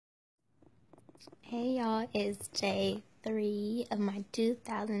Hey y'all, it's day 3 of my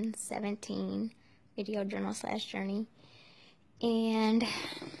 2017 video journal / journey, and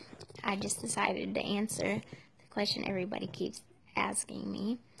I just decided to answer the question everybody keeps asking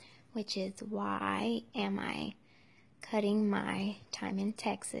me, which is why am I cutting my time in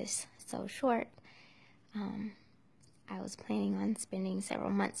Texas so short? I was planning on spending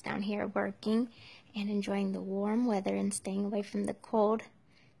several months down here working and enjoying the warm weather and staying away from the cold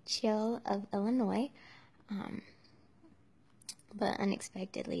chill of Illinois, but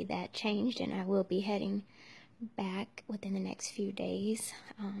unexpectedly that changed, and I will be heading back within the next few days.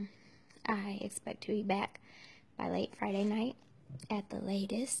 I expect to be back by late Friday night at the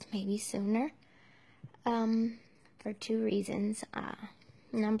latest, maybe sooner, for 2 reasons.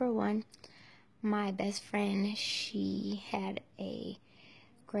 Number one, my best friend, she had a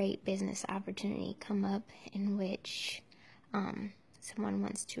great business opportunity come up in which someone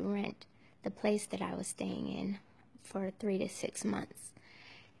wants to rent the place that I was staying in for 3 to 6 months.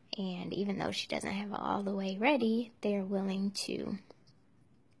 And even though she doesn't have it all the way ready, they're willing to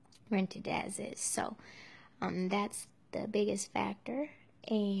rent it as is. So that's the biggest factor.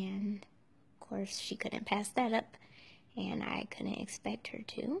 And of course, she couldn't pass that up, and I couldn't expect her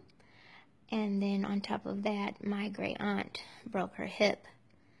to. And then on top of that, my great aunt broke her hip.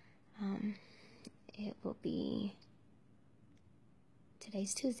 It will be,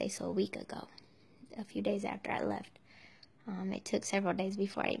 today's Tuesday, so a week ago, a few days after I left. It took several days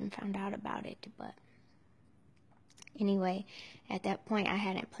before I even found out about it, but anyway, at that point I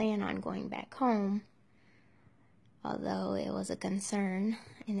hadn't planned on going back home, although it was a concern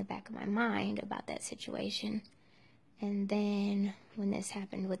in the back of my mind about that situation. And then when this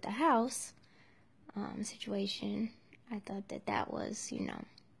happened with the house situation, I thought that was,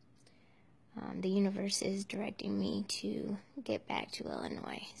 the universe is directing me to get back to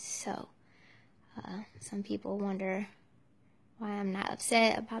Illinois. So some people wonder why I'm not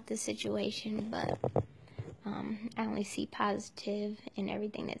upset about this situation, but I only see positive in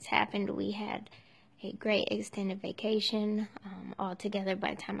everything that's happened. We had a great extended vacation all together.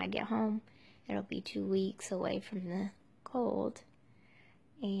 By the time I get home, it'll be 2 weeks away from the cold,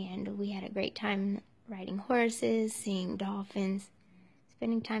 and we had a great time riding horses, seeing dolphins,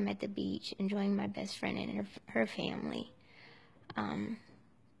 spending time at the beach, enjoying my best friend and her family,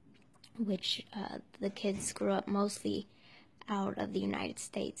 which the kids grew up mostly out of the United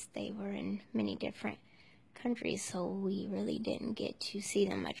States. They were in many different countries, so we really didn't get to see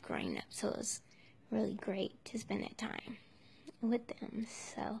them much growing up. So it was really great to spend that time with them.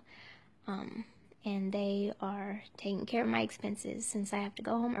 So, and they are taking care of my expenses since I have to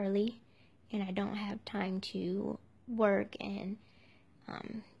go home early and I don't have time to work and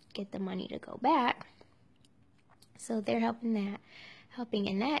get the money to go back. So they're helping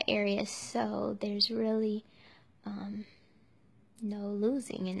in that area. So there's really no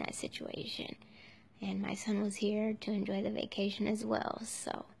losing in that situation. And my son was here to enjoy the vacation as well.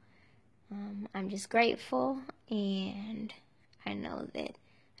 So I'm just grateful, and I know that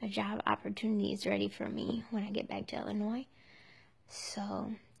a job opportunity is ready for me when I get back to Illinois.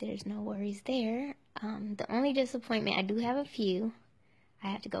 So there's no worries there. The only disappointment, I do have a few. I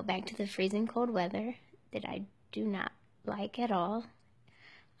have to go back to the freezing cold weather that I do not like at all.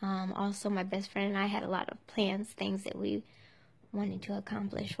 Also, my best friend and I had a lot of plans, things that we wanted to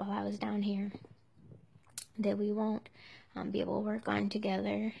accomplish while I was down here that we won't be able to work on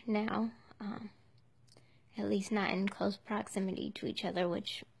together now, at least not in close proximity to each other,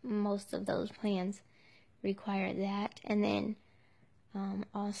 which most of those plans require that. And then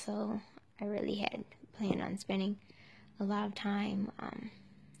also, I really had planned on spending a lot of time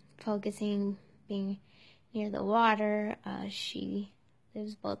focusing, being near the water. She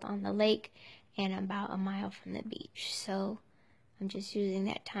lives both on the lake and about a mile from the beach. So I'm just using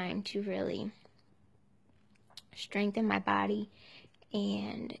that time to really strengthen my body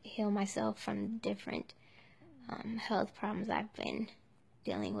and heal myself from different health problems I've been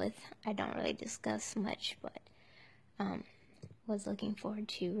dealing with. I don't really discuss much, but was looking forward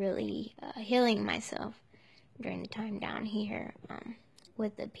to really healing myself during the time down here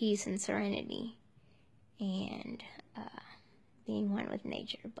with the peace and serenity and being one with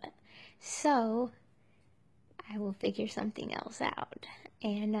nature. But so I will figure something else out.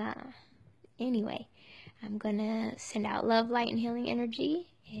 And anyway, I'm gonna send out love, light, and healing energy,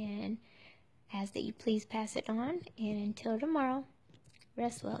 and ask that you please pass it on. And until tomorrow,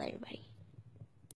 rest well, everybody.